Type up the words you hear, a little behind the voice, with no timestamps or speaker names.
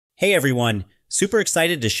Hey everyone, super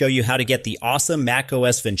excited to show you how to get the awesome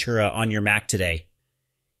macOS Ventura on your Mac today.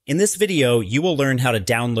 In this video, you will learn how to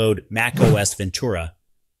download macOS Ventura.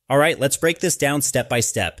 Alright, let's break this down step by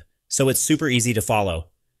step, so it's super easy to follow.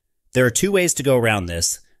 There are two ways to go around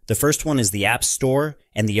this. The first one is the App Store,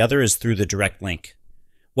 and the other is through the direct link.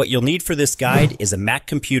 What you'll need for this guide is a Mac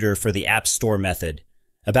computer for the App Store method,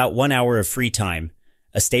 about 1 hour of free time,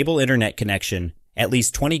 a stable internet connection, at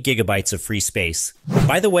least 20 gigabytes of free space.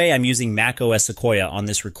 By the way, I'm using macOS Sequoia on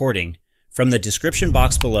this recording. From the description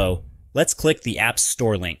box below, let's click the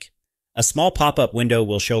AppStore link. A small pop-up window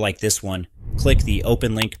will show like this one. Click the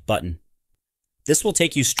Open Link button. This will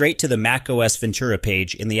take you straight to the macOS Ventura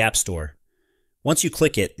page in the App Store. Once you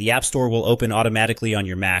click it, the App Store will open automatically on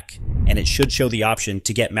your Mac, and it should show the option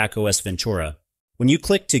to get macOS Ventura. When you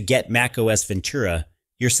click to get macOS Ventura,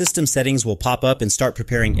 your system settings will pop up and start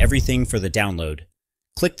preparing everything for the download.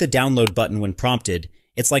 Click the download button when prompted.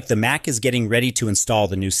 It's like the Mac is getting ready to install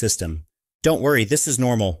the new system. Don't worry, this is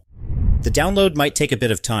normal. The download might take a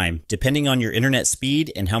bit of time, depending on your internet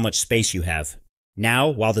speed and how much space you have. Now,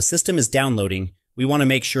 while the system is downloading, we want to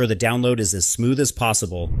make sure the download is as smooth as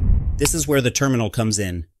possible. This is where the terminal comes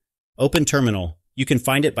in. Open Terminal. You can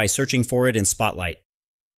find it by searching for it in Spotlight.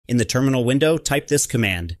 In the terminal window, type this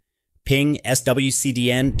command. Ping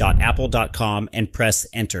swcdn.apple.com and press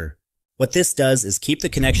Enter. What this does is keep the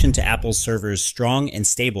connection to Apple's servers strong and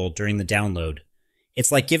stable during the download.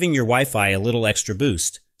 It's like giving your Wi-Fi a little extra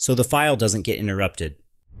boost, so the file doesn't get interrupted.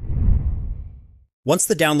 Once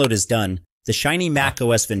the download is done, the shiny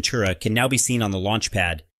macOS Ventura can now be seen on the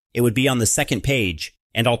Launchpad. It would be on the second page,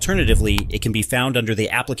 and alternatively, it can be found under the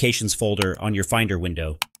Applications folder on your Finder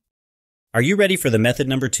window. Are you ready for the method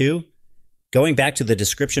number 2? Going back to the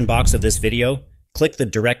description box of this video, click the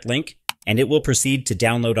direct link, and it will proceed to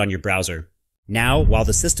download on your browser. Now, while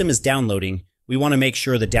the system is downloading, we want to make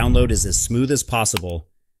sure the download is as smooth as possible.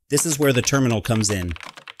 This is where the terminal comes in.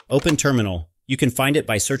 Open Terminal. You can find it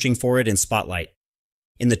by searching for it in Spotlight.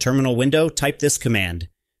 In the terminal window, type this command.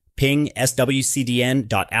 Ping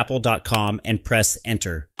swcdn.apple.com and press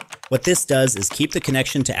Enter. What this does is keep the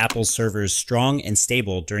connection to Apple's servers strong and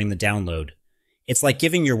stable during the download. It's like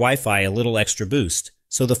giving your Wi-Fi a little extra boost,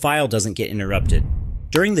 so the file doesn't get interrupted.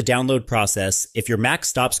 During the download process, if your Mac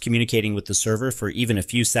stops communicating with the server for even a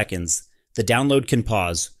few seconds, the download can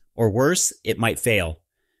pause, or worse, it might fail.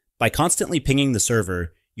 By constantly pinging the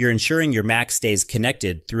server, you're ensuring your Mac stays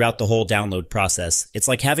connected throughout the whole download process. It's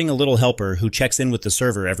like having a little helper who checks in with the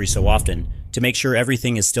server every so often to make sure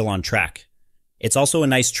everything is still on track. It's also a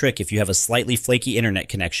nice trick if you have a slightly flaky internet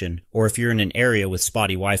connection, or if you're in an area with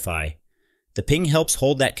spotty Wi-Fi. The ping helps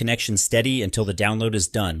hold that connection steady until the download is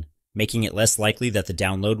done, making it less likely that the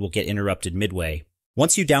download will get interrupted midway.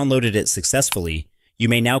 Once you downloaded it successfully, you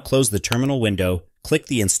may now close the terminal window, click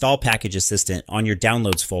the Install Package Assistant on your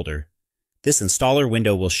Downloads folder. This installer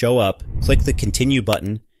window will show up, click the Continue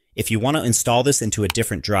button. If you want to install this into a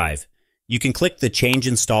different drive, you can click the Change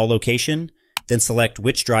Install Location, then select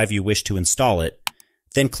which drive you wish to install it,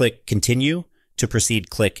 then click Continue. To proceed,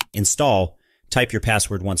 click Install, type your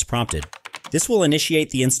password once prompted. This will initiate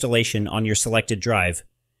the installation on your selected drive.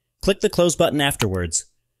 Click the Close button afterwards.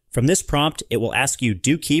 From this prompt, it will ask you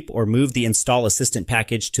do keep or move the Install Assistant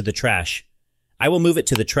package to the trash. I will move it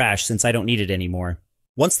to the trash since I don't need it anymore.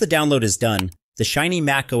 Once the download is done, the shiny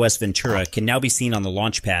macOS Ventura can now be seen on the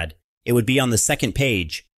Launchpad. It would be on the second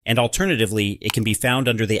page, and alternatively, it can be found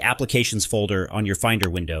under the Applications folder on your Finder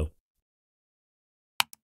window.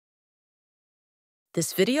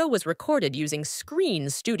 This video was recorded using Screen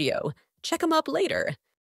Studio. Check them up later.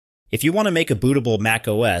 If you want to make a bootable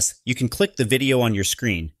macOS, you can click the video on your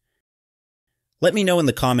screen. Let me know in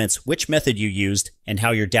the comments which method you used and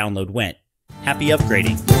how your download went. Happy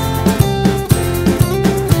upgrading!